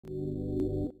Welcome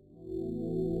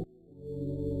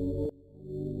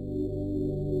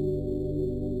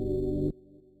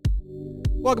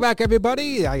back,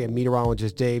 everybody. I am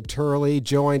meteorologist Dave Turley,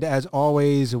 joined as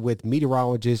always with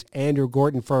meteorologist Andrew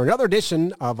Gordon for another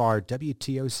edition of our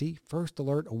WTOC First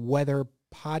Alert Weather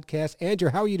Podcast. Andrew,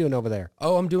 how are you doing over there?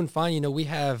 Oh, I'm doing fine. You know, we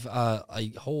have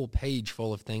a whole page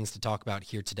full of things to talk about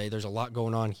here today. There's a lot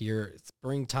going on here.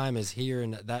 Springtime is here,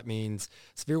 and that means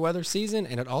severe weather season,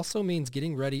 and it also means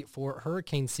getting ready for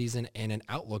hurricane season and an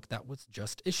outlook that was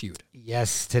just issued.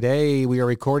 Yes, today we are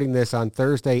recording this on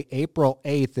Thursday, April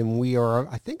 8th, and we are,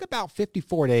 I think, about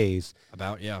 54 days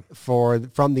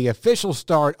from the official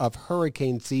start of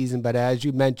hurricane season. But as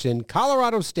you mentioned,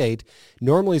 Colorado State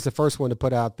normally is the first one to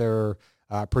put out their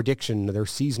prediction, their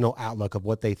seasonal outlook of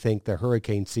what they think the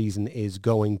hurricane season is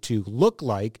going to look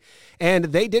like. And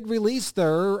they did release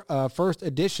their first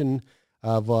edition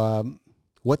of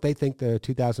what they think the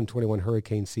 2021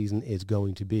 hurricane season is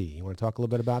going to be. You want to talk a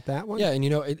little bit about that one? Yeah, and you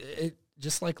know, it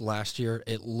just like last year,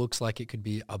 it looks like it could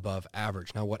be above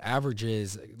average. Now, what average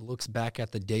is, it looks back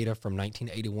at the data from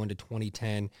 1981 to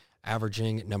 2010,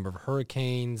 averaging number of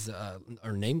hurricanes,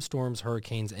 or named storms,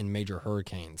 hurricanes, and major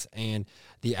hurricanes. And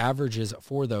the averages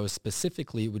for those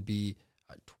specifically would be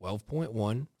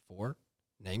 12.1 for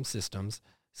named systems,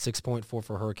 6.4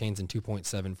 for hurricanes, and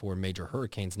 2.7 for major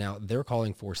hurricanes. Now, they're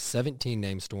calling for 17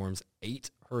 named storms,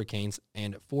 8 hurricanes,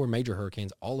 and 4 major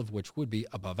hurricanes, all of which would be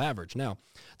above average. Now,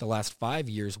 the last 5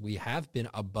 years, we have been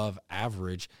above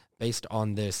average based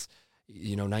on this,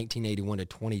 1981 to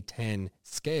 2010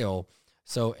 scale.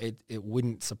 So it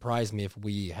wouldn't surprise me if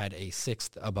we had a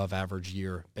 6th above average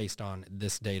year based on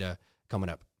this data coming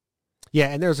up. Yeah,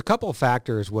 and there's a couple of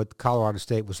factors what Colorado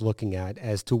State was looking at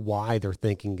as to why they're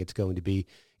thinking it's going to be,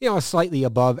 a slightly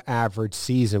above average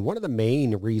season. One of the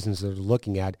main reasons they're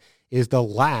looking at is the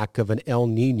lack of an El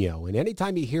Nino. And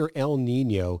anytime you hear El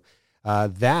Nino,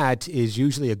 that is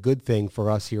usually a good thing for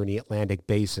us here in the Atlantic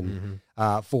Basin,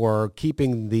 for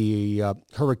keeping the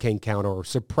hurricane count or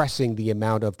suppressing the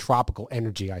amount of tropical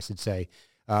energy, I should say,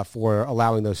 for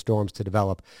allowing those storms to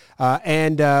develop.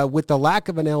 And with the lack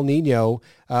of an El Nino,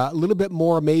 a little bit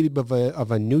more maybe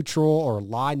of a neutral or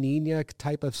La Nina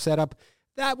type of setup,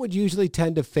 that would usually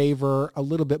tend to favor a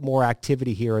little bit more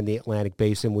activity here in the Atlantic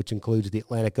Basin, which includes the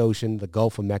Atlantic Ocean, the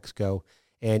Gulf of Mexico,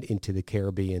 and into the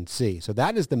Caribbean Sea. So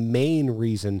that is the main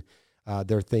reason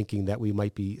they're thinking that we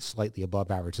might be slightly above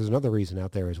average. There's another reason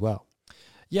out there as well.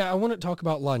 Yeah, I want to talk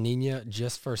about La Nina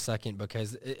just for a second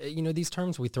because, these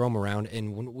terms, we throw them around.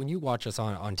 And when you watch us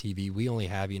on TV, we only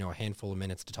have, a handful of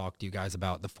minutes to talk to you guys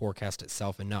about the forecast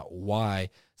itself and not why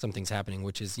something's happening,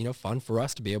 which is, fun for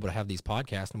us to be able to have these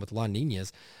podcasts. And with La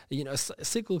Ninas,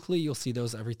 cyclically, you'll see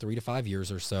those every 3 to 5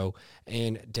 years or so.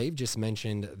 And Dave just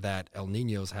mentioned that El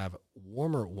Ninos have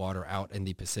warmer water out in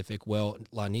the Pacific. Well,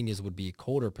 La Ninas would be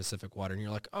colder Pacific water. And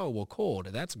you're like, oh, well, cold.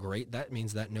 That's great. That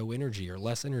means that no energy or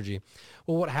less energy.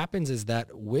 Well, what happens is that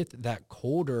with that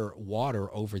colder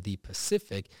water over the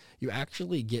Pacific, you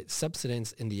actually get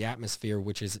subsidence in the atmosphere,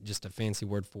 which is just a fancy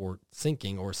word for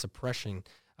sinking or suppression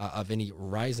of any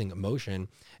rising motion.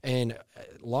 And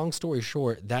long story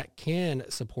short, that can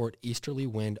support easterly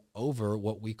wind over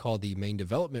what we call the main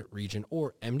development region,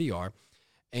 or MDR.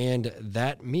 And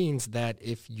that means that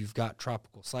if you've got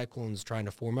tropical cyclones trying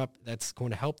to form up, that's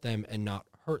going to help them and not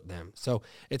hurt them. So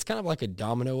it's kind of like a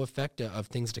domino effect of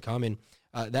things to come. And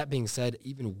that being said,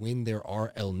 even when there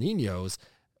are El Ninos,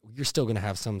 you're still going to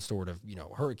have some sort of,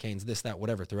 hurricanes, this, that,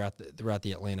 whatever throughout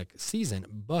the Atlantic season.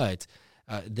 But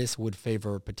this would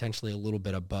favor potentially a little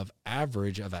bit above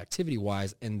average of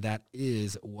activity-wise, and that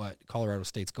is what Colorado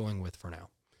State's going with for now.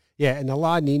 Yeah, and the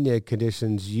La Nina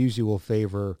conditions usually will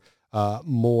favor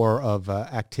more of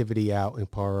activity out in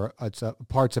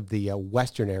parts of the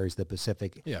western areas of the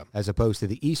Pacific, as opposed to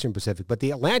the eastern Pacific. But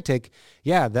the Atlantic,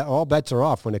 all bets are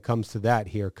off when it comes to that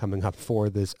here coming up for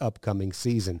this upcoming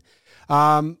season.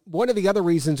 One of the other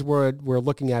reasons we're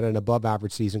looking at an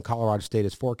above-average season, Colorado State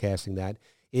is forecasting that,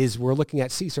 is we're looking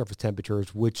at sea surface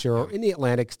temperatures, which are in the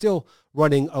Atlantic still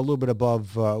running a little bit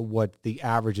above what the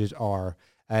averages are,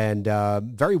 and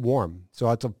very warm. So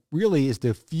it's really is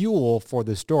the fuel for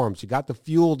the storms. You got the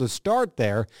fuel to start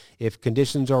there. If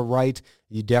conditions are right,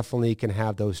 you definitely can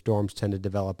have those storms tend to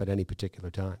develop at any particular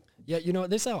time. Yeah,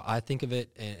 this is how I think of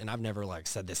it, and I've never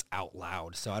said this out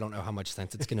loud, so I don't know how much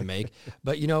sense it's going to make.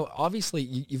 But, obviously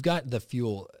you've got the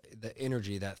fuel, the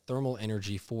energy, that thermal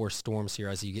energy for storms here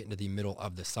as you get into the middle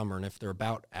of the summer. And if they're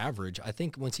about average, I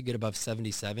think once you get above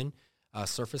 77,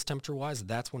 surface temperature-wise,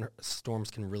 that's when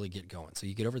storms can really get going. So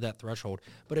you get over that threshold.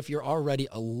 But if you're already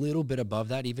a little bit above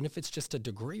that, even if it's just a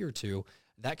degree or two,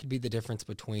 that could be the difference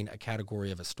between a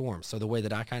category of a storm. So the way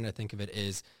that I kind of think of it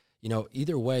is,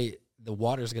 either way, the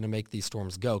water is going to make these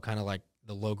storms go, kind of like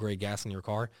the low-grade gas in your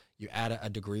car. You add a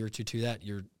degree or two to that,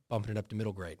 you're bumping it up to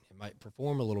middle grade. It might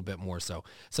perform a little bit more so.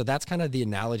 So that's kind of the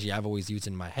analogy I've always used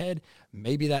in my head.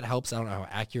 Maybe that helps. I don't know how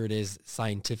accurate it is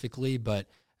scientifically, but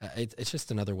it's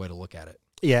just another way to look at it.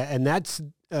 Yeah, and that's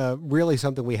really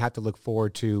something we have to look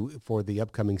forward to for the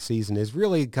upcoming season is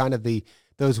really kind of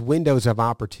those windows of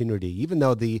opportunity, even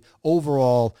though the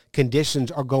overall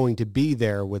conditions are going to be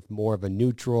there with more of a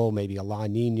neutral, maybe a La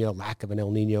Nina, lack of an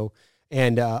El Nino,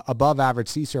 and above average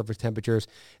sea surface temperatures.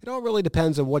 It all really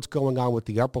depends on what's going on with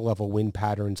the upper level wind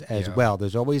patterns as well.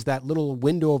 There's always that little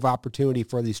window of opportunity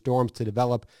for these storms to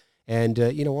develop, and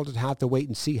we'll just have to wait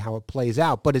and see how it plays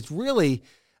out. But it's really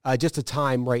just a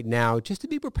time right now just to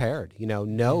be prepared.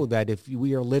 Know that if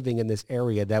we are living in this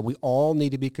area, that we all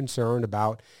need to be concerned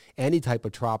about any type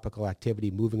of tropical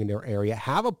activity moving in their area.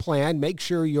 Have a plan. Make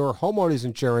sure your homeowner's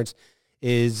insurance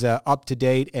is up to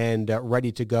date and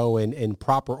ready to go in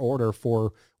proper order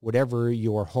for whatever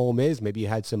your home is. Maybe you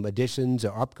had some additions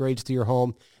or upgrades to your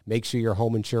home. Make sure your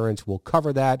home insurance will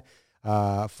cover that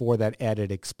for that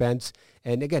added expense.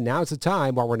 And again, now's the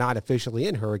time while we're not officially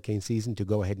in hurricane season to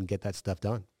go ahead and get that stuff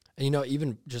done. And,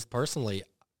 even just personally,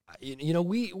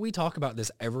 we talk about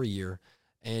this every year,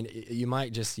 and you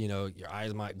might just, your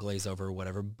eyes might glaze over or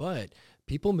whatever, but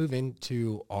people move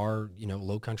into our,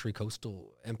 low country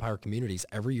coastal empire communities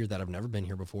every year that have never been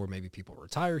here before. Maybe people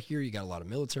retire here. You got a lot of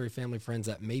military family friends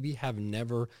that maybe have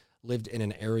never lived in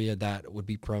an area that would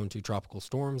be prone to tropical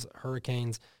storms,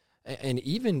 hurricanes, and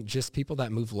even just people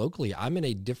that move locally. I'm in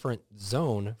a different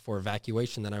zone for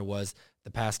evacuation than I was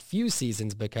the past few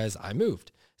seasons because I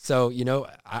moved. So,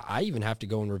 I even have to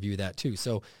go and review that too.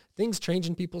 So things change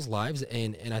in people's lives,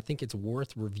 and I think it's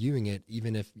worth reviewing it,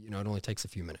 even if, it only takes a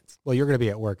few minutes. Well, you're going to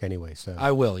be at work anyway, so.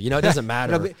 I will. It doesn't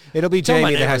matter. it'll be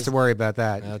Jamie that has to worry about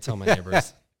that. I'll tell my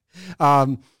neighbors.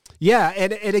 Yeah,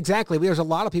 and exactly. There's a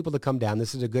lot of people that come down.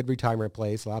 This is a good retirement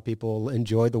place. A lot of people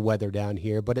enjoy the weather down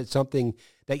here, but it's something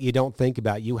that you don't think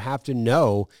about. You have to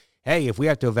know, hey, if we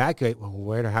have to evacuate,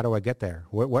 well, how do I get there?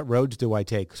 What roads do I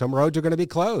take? Some roads are going to be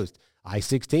closed.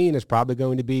 I-16 is probably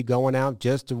going to be going out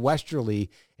just westerly,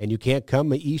 and you can't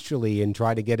come easterly and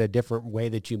try to get a different way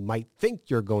that you might think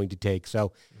you're going to take.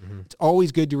 So it's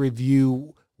always good to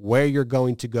review where you're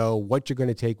going to go, what you're going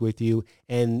to take with you,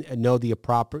 and know the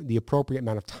appropriate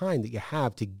amount of time that you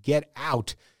have to get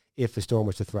out if a storm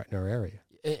was to threaten our area.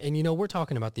 And we're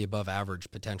talking about the above average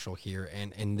potential here,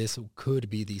 and this could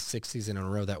be the sixth season in a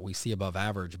row that we see above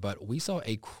average, but we saw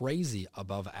a crazy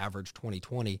above average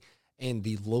 2020, and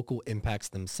the local impacts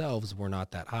themselves were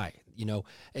not that high.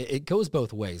 It goes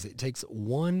both ways. It takes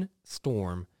one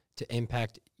storm to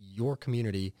impact your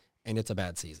community, and it's a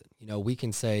bad season. We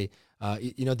can say,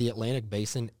 the Atlantic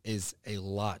Basin is a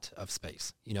lot of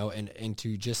space, and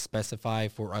to just specify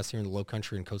for us here in the Low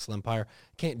Country and Coastal Empire,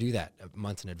 can't do that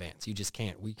months in advance. You just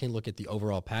can't. We can look at the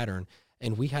overall pattern,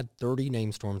 and we had 30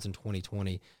 named storms in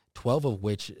 2020, 12 of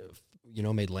which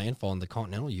made landfall in the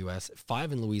continental U.S.,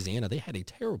 5 in Louisiana. They had a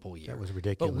terrible year. That was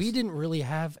ridiculous. But we didn't really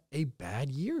have a bad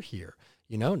year here.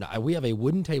 We have a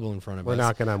wooden table in front of us. We're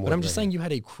knocking on wood. But I'm just saying you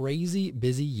had a crazy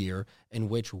busy year in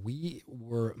which we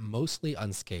were mostly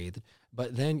unscathed.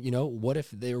 But then, what if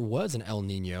there was an El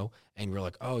Nino and we're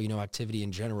like, activity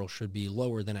in general should be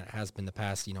lower than it has been the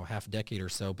past, half decade or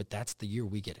so. But that's the year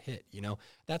we get hit,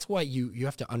 That's why you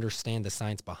have to understand the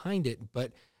science behind it.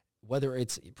 But whether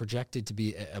it's projected to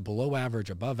be a below average,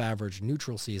 above average,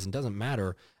 neutral season, doesn't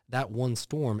matter. That one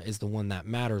storm is the one that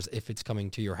matters if it's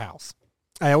coming to your house.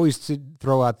 I always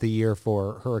throw out the year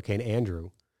for Hurricane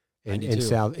Andrew in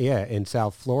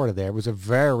South Florida. There was a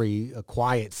very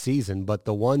quiet season, but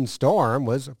the one storm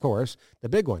was, of course, the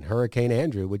big one, Hurricane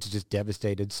Andrew, which just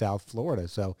devastated South Florida.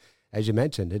 So as you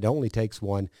mentioned, it only takes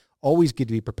one. Always good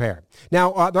to be prepared.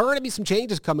 Now, there are going to be some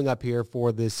changes coming up here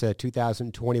for this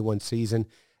 2021 season.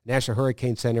 National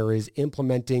Hurricane Center is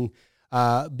making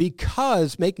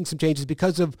some changes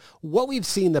because of what we've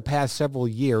seen the past several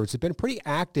years. It's been pretty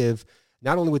active,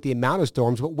 not only with the amount of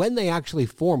storms, but when they actually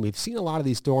form. We've seen a lot of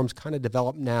these storms kind of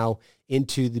develop now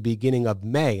into the beginning of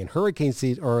May, and hurricane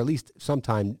season, or at least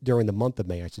sometime during the month of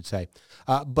May, I should say.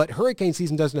 But hurricane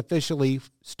season doesn't officially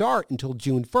start until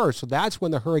June 1st, so that's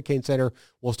when the Hurricane Center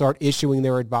will start issuing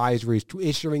their advisories,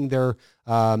 issuing their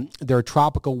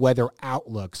tropical weather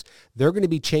outlooks. They're going to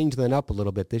be changing that up a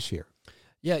little bit this year.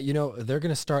 Yeah, they're going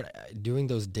to start doing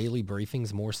those daily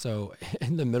briefings more so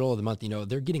in the middle of the month.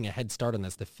 They're getting a head start on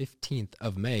this the 15th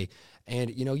of May.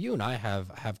 And, you and I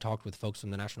have talked with folks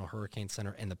from the National Hurricane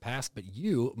Center in the past, but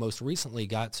you most recently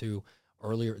got to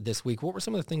earlier this week. What were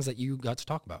some of the things that you got to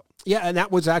talk about? Yeah, and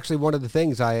that was actually one of the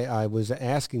things I was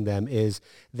asking them is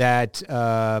that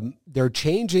they're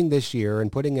changing this year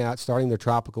and starting their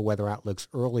tropical weather outlooks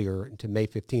earlier to May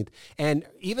 15th. And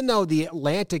even though the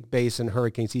Atlantic Basin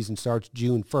hurricane season starts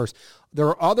June 1st, there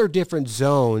are other different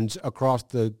zones across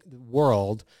the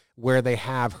world where they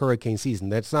have hurricane season.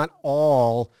 That's not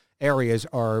all areas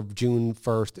are June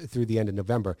 1st through the end of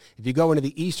November. If you go into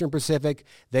the Eastern Pacific,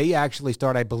 they actually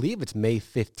start, I believe it's May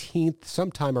 15th,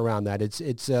 sometime around that.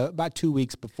 It's about 2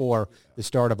 weeks before the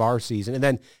start of our season. And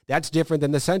then that's different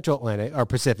than the Central Atlantic or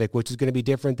Pacific, which is going to be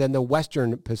different than the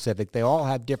Western Pacific. They all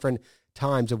have different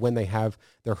times of when they have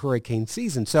their hurricane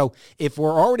season. So if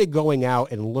we're already going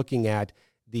out and looking at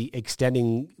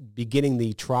beginning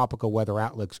the tropical weather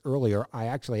outlooks earlier, I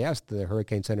actually asked the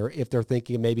Hurricane Center if they're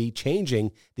thinking of maybe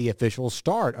changing the official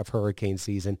start of hurricane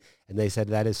season. And they said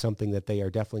that is something that they are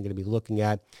definitely going to be looking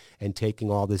at and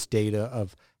taking all this data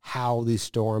of how these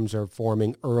storms are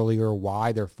forming earlier,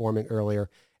 why they're forming earlier.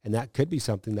 And that could be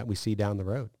something that we see down the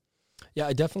road. Yeah,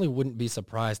 I definitely wouldn't be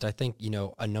surprised. I think,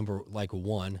 a number like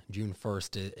June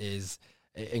 1st is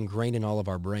ingrained in all of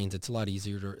our brains. It's a lot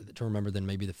easier to remember than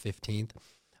maybe the 15th.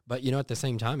 But, at the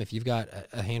same time, if you've got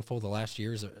a handful of the last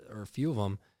years or a few of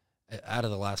them out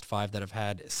of the last 5 that have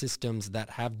had systems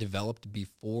that have developed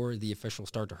before the official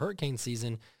start to hurricane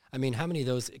season, I mean, how many of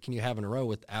those can you have in a row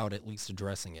without at least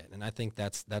addressing it? And I think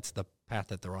that's the path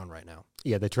that they're on right now.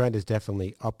 Yeah, the trend is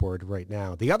definitely upward right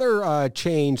now. The other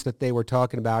change that they were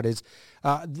talking about is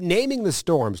naming the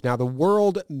storms. Now, the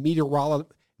World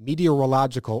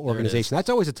Meteorological Organization. That's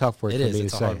always a tough word for me to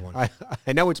say. Hard one.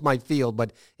 I know it's my field,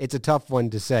 but it's a tough one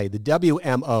to say. The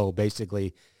WMO,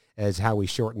 basically, is how we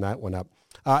shorten that one up.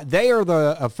 They are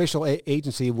the official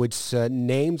agency which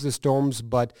names the storms,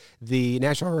 but the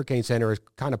National Hurricane Center is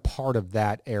kind of part of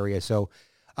that area. So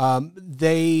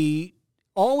they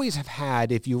always have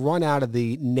had, if you run out of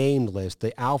the named list,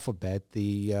 the alphabet,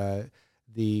 the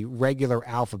regular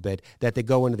alphabet, that they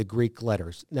go into the Greek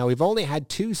letters. Now, we've only had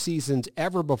 2 seasons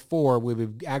ever before where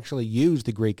we've actually used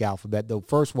the Greek alphabet. The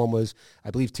first one was,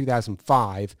 I believe,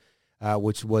 2005,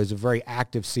 which was a very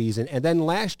active season. And then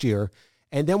last year,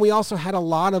 and then we also had a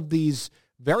lot of these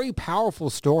very powerful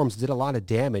storms that did a lot of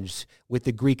damage with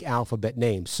the Greek alphabet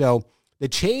names. So the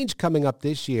change coming up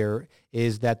this year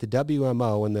is that the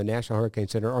WMO and the National Hurricane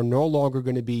Center are no longer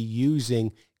going to be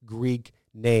using Greek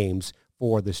names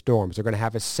for the storms. They're going to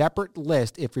have a separate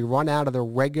list. If we run out of the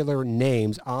regular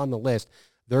names on the list,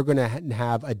 they're going to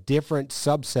have a different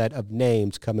subset of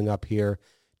names coming up here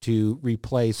to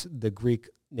replace the Greek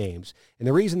names. And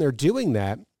the reason they're doing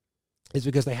that is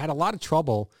because they had a lot of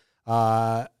trouble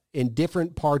in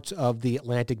different parts of the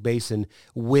Atlantic Basin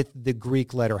with the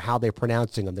Greek letter, how they're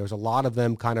pronouncing them. There's a lot of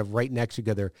them kind of right next to each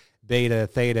other, beta,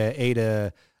 theta,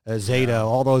 eta, zeta,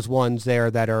 all those ones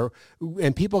there that are,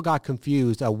 and people got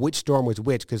confused which storm was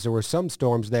which because there were some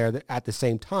storms there that at the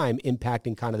same time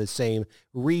impacting kind of the same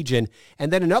region.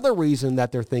 And then another reason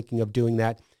that they're thinking of doing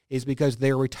that is because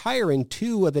they're retiring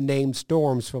 2 of the named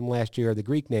storms from last year, the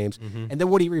Greek names, and then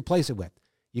what do you replace it with?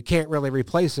 You can't really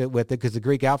replace it with it because the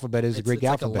Greek alphabet is the Greek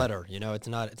alphabet. It's like a letter,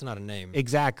 it's not a name.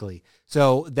 Exactly.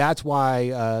 So that's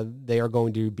why they are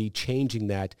going to be changing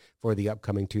that for the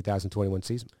upcoming 2021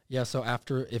 season. Yeah, so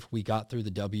if we got through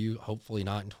the W, hopefully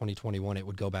not in 2021, it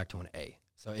would go back to an A.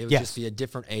 So it would just be a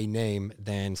different A name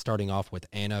than starting off with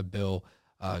Anna, Bill,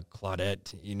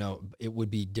 Claudette. It would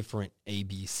be different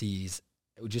ABCs.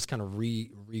 It would just kind of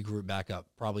regroup back up,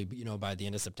 probably, by the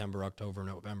end of September, October,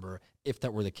 November. If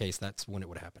that were the case, that's when it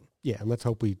would happen. Yeah, and let's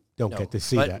hope we don't get to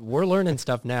see that. But we're learning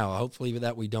stuff now. Hopefully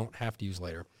that we don't have to use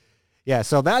later. Yeah,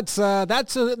 so that's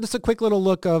a quick little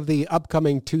look of the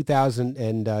upcoming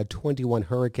 2021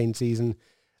 hurricane season.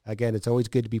 Again, it's always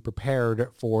good to be prepared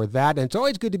for that, and it's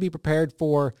always good to be prepared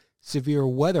for severe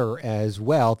weather as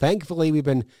well. Thankfully, we've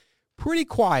been pretty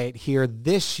quiet here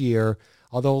this year.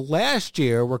 Although last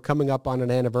year we're coming up on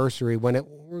an anniversary when it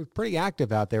was pretty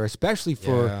active out there, especially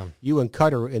for you and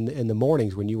Cutter in the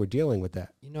mornings when you were dealing with that.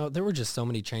 There were just so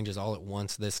many changes all at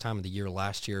once this time of the year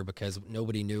last year because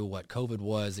nobody knew what COVID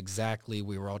was exactly.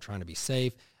 We were all trying to be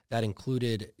safe. That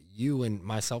included you and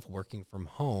myself working from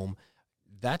home.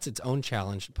 That's its own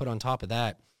challenge. Put on top of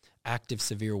that, active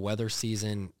severe weather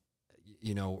season,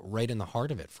 right in the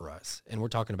heart of it for us. And we're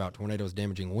talking about tornadoes,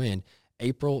 damaging wind.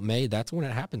 April, May, that's when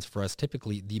it happens for us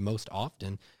typically the most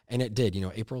often. And it did.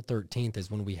 April 13th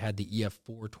is when we had the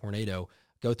EF4 tornado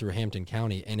go through Hampton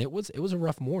County, and it was a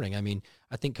rough morning. I mean,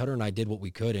 I think Cutter and I did what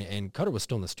we could, and Cutter was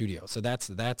still in the studio, so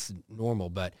that's normal.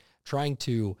 But trying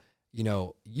to,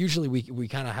 usually we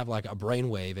kind of have like a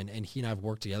brainwave, and he and I have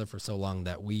worked together for so long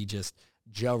that we just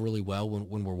gel really well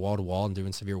when we're wall to wall and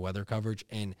doing severe weather coverage,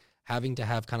 and having to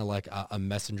have kind of like a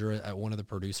messenger at one of the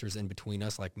producers in between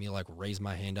us, like me, like raise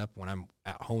my hand up when I'm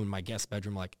at home in my guest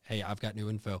bedroom, like, hey, I've got new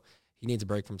info. He needs a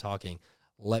break from talking.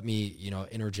 Let me,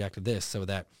 interject this so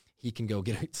that he can go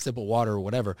get a sip of water or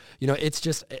whatever. It's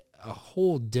just a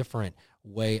whole different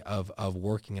way of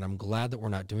working, and I'm glad that we're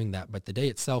not doing that. But the day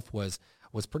itself was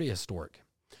pretty historic.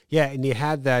 Yeah, and you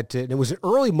had that, and it was an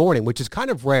early morning, which is kind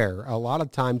of rare. A lot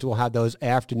of times we'll have those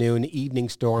afternoon, evening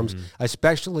storms,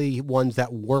 especially ones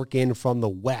that work in from the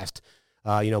west,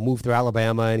 move through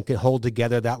Alabama and can hold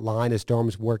together that line of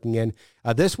storms working in.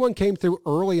 This one came through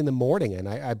early in the morning, and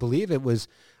I believe it was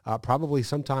probably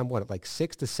sometime, like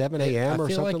 6 to 7 a.m. or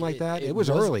something like that? It was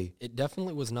early. It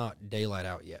definitely was not daylight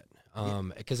out yet,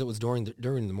 because it was during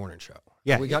the morning show.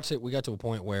 Yeah. We got to a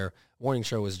point where morning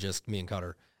show was just me and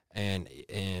Cutter. And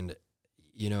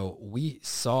we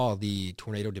saw the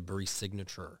tornado debris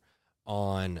signature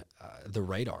on the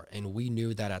radar, and we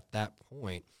knew that at that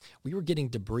point we were getting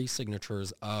debris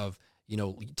signatures of,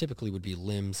 typically would be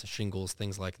limbs, shingles,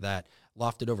 things like that,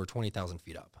 lofted over 20,000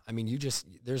 feet up. I mean,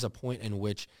 there's a point in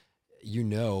which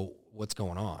what's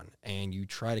going on, and you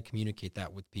try to communicate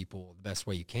that with people the best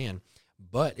way you can.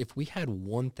 But if we had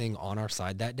one thing on our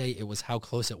side that day, it was how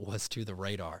close it was to the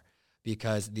radar.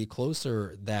 Because the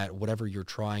closer that whatever you're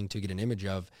trying to get an image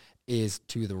of is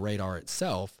to the radar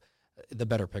itself, the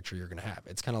better picture you're going to have.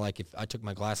 It's kind of like if I took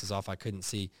my glasses off, I couldn't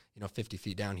see, 50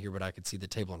 feet down here, but I could see the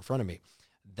table in front of me.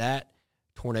 That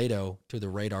tornado to the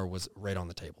radar was right on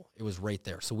the table. It was right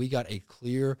there. So we got a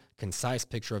clear, concise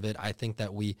picture of it. I think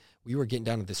that we were getting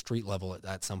down to the street level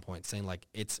at some point, saying like,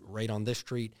 it's right on this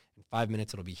street. In 5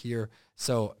 minutes, it'll be here.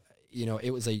 So,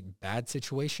 it was a bad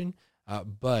situation,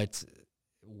 but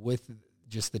with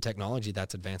just the technology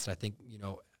that's advanced, I think,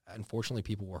 unfortunately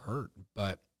people were hurt,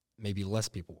 but maybe less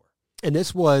people were. And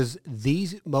this was the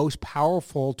most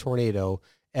powerful tornado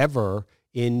ever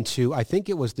into, I think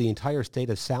it was the entire state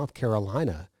of South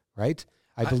Carolina, right?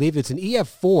 I believe it's an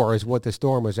EF4 is what the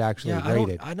storm was actually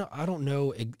rated. I don't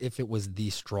know if it was the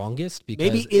strongest,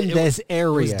 because maybe in this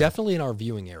area. It was definitely in our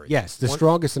viewing area. Yes,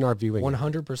 strongest in our viewing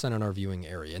 100% in our viewing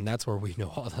area. And that's where we know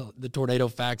all the tornado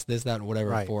facts, this, that, and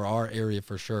whatever for our area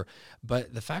for sure.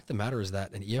 But the fact of the matter is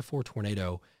that an EF4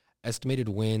 tornado, estimated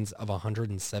winds of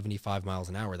 175 miles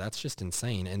an hour, that's just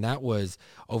insane. And that was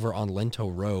over on Lento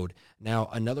Road. Now,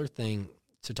 another thing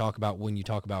to talk about when you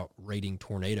talk about rating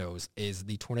tornadoes is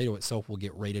the tornado itself will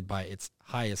get rated by its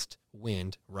highest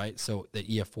wind, right? So the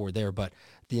EF4 there, but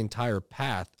the entire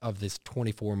path of this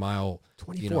 24 miles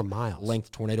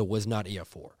length tornado was not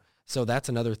EF4. So that's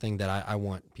another thing that I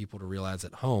want people to realize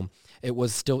at home. It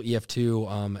was still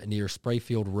EF2 near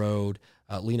Sprayfield Road,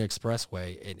 Lena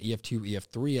Expressway, and EF2,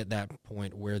 EF3 at that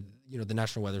point where, the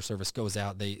National Weather Service goes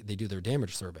out, they do their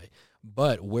damage survey.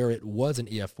 But where it was an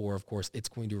EF4, of course, it's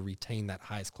going to retain that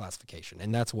highest classification.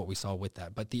 And that's what we saw with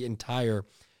that. But the entire,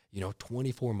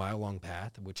 24-mile long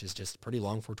path, which is just pretty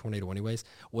long for a tornado anyways,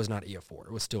 was not EF4.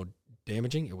 It was still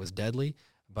damaging. It was deadly.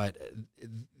 But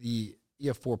the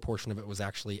EF4 portion of it was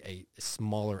actually a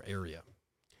smaller area.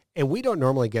 And we don't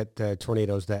normally get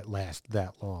tornadoes that last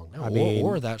that long. No,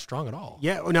 or that strong at all.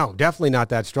 Yeah, no, definitely not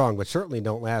that strong, but certainly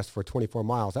don't last for 24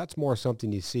 miles. That's more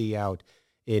something you see out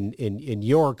in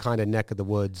your kind of neck of the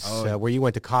woods where you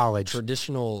went to college.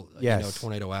 Traditional,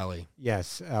 Tornado Alley.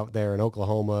 Yes, out there in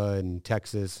Oklahoma and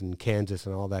Texas and Kansas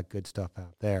and all that good stuff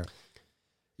out there.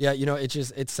 Yeah,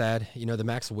 it's sad. The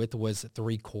max width was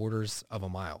 3/4 of a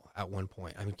mile at one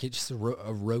point. I mean, it's just a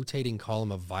rotating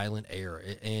column of violent air.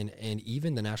 And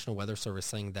even the National Weather Service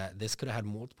saying that this could have had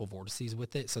multiple vortices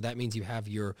with it. So that means you have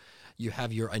your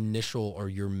initial or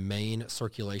your main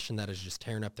circulation that is just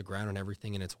tearing up the ground and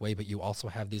everything in its way. But you also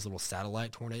have these little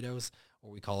satellite tornadoes,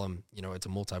 or we call them, it's a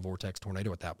multi-vortex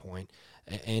tornado at that point.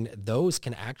 And those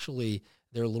can actually,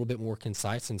 they're a little bit more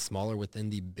concise and smaller within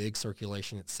the big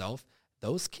circulation itself.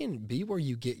 Those can be where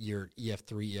you get your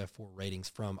EF3, EF4 ratings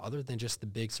from, other than just the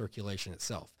big circulation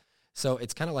itself. So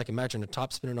it's kind of like, imagine a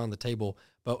top spinning on the table,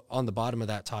 but on the bottom of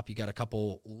that top, you got a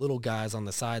couple little guys on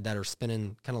the side that are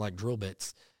spinning kind of like drill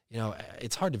bits.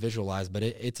 It's hard to visualize, but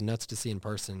it's nuts to see in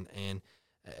person.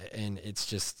 And it's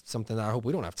just something that I hope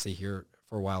we don't have to see here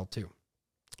for a while too.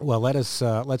 Well, let's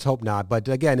hope not. But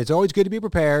again, it's always good to be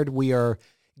prepared. We are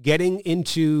getting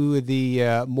into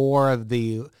the more of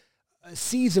the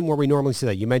season where we normally see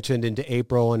that. You mentioned into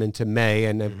April and into May,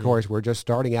 and of course we're just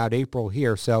starting out April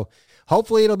here. So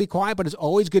hopefully it'll be quiet, but it's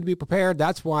always good to be prepared.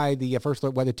 That's why the First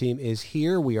Alert Weather Team is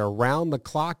here. We are round the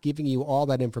clock giving you all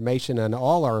that information on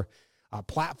all our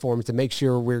platforms to make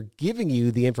sure we're giving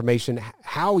you the information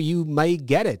how you may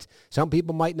get it. Some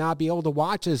people might not be able to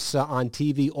watch us on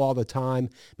TV all the time.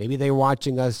 Maybe they're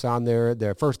watching us on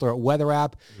their First Alert Weather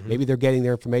app. Mm-hmm. Maybe they're getting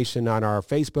their information on our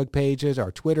Facebook pages,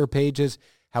 our Twitter pages.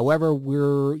 However,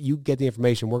 you get the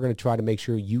information, we're going to try to make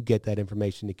sure you get that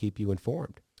information to keep you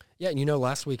informed. Yeah, and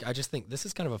last week, I just think this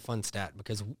is kind of a fun stat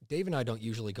because Dave and I don't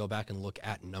usually go back and look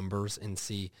at numbers and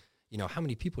see, how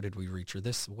many people did we reach or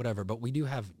this, whatever. But we do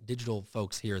have digital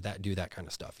folks here that do that kind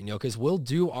of stuff, because we'll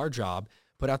do our job,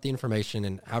 put out the information,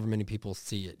 and however many people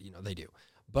see it, they do.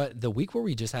 But the week where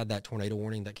we just had that tornado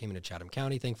warning that came into Chatham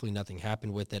County, thankfully nothing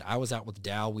happened with it. I was out with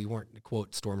Dow. We weren't,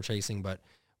 quote, storm chasing, but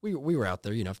we were out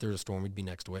there. If there's a storm, we'd be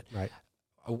next to it. Right.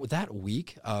 That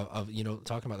week of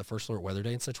talking about the First Alert Weather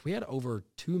Day and such, we had over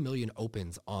 2 million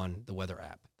opens on the weather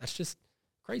app. That's just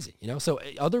crazy, So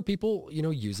other people,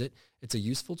 use it. It's a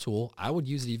useful tool. I would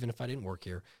use it even if I didn't work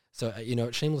here. So,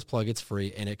 shameless plug, it's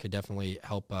free, and it could definitely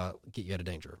help get you out of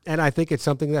danger. And I think it's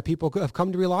something that people have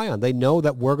come to rely on. They know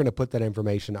that we're going to put that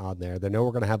information on there. They know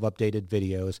we're going to have updated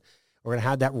videos. We're going to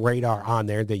have that radar on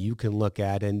there that you can look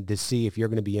at and to see if you're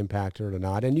going to be impacted or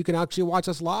not. And you can actually watch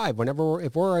us live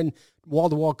if we're in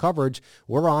wall-to-wall coverage,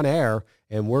 we're on air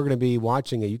and we're going to be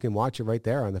watching it. You can watch it right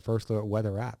there on the First Alert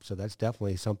Weather app. So that's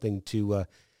definitely something to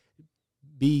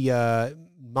be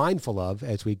mindful of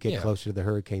as we get closer to the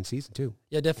hurricane season too.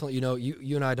 Yeah, definitely.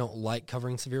 You and I don't like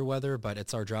covering severe weather, but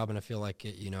it's our job, and I feel like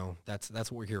that's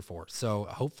what we're here for. So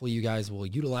hopefully you guys will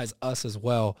utilize us as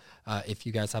well if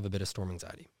you guys have a bit of storm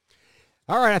anxiety.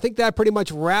 All right, I think that pretty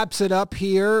much wraps it up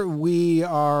here. We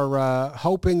are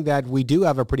hoping that we do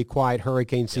have a pretty quiet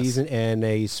hurricane season and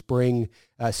a spring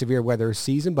severe weather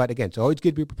season. But again, it's always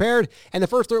good to be prepared. And the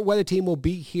First Alert Weather Team will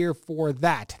be here for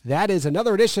that. That is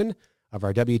another edition of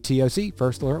our WTOC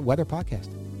First Alert Weather Podcast.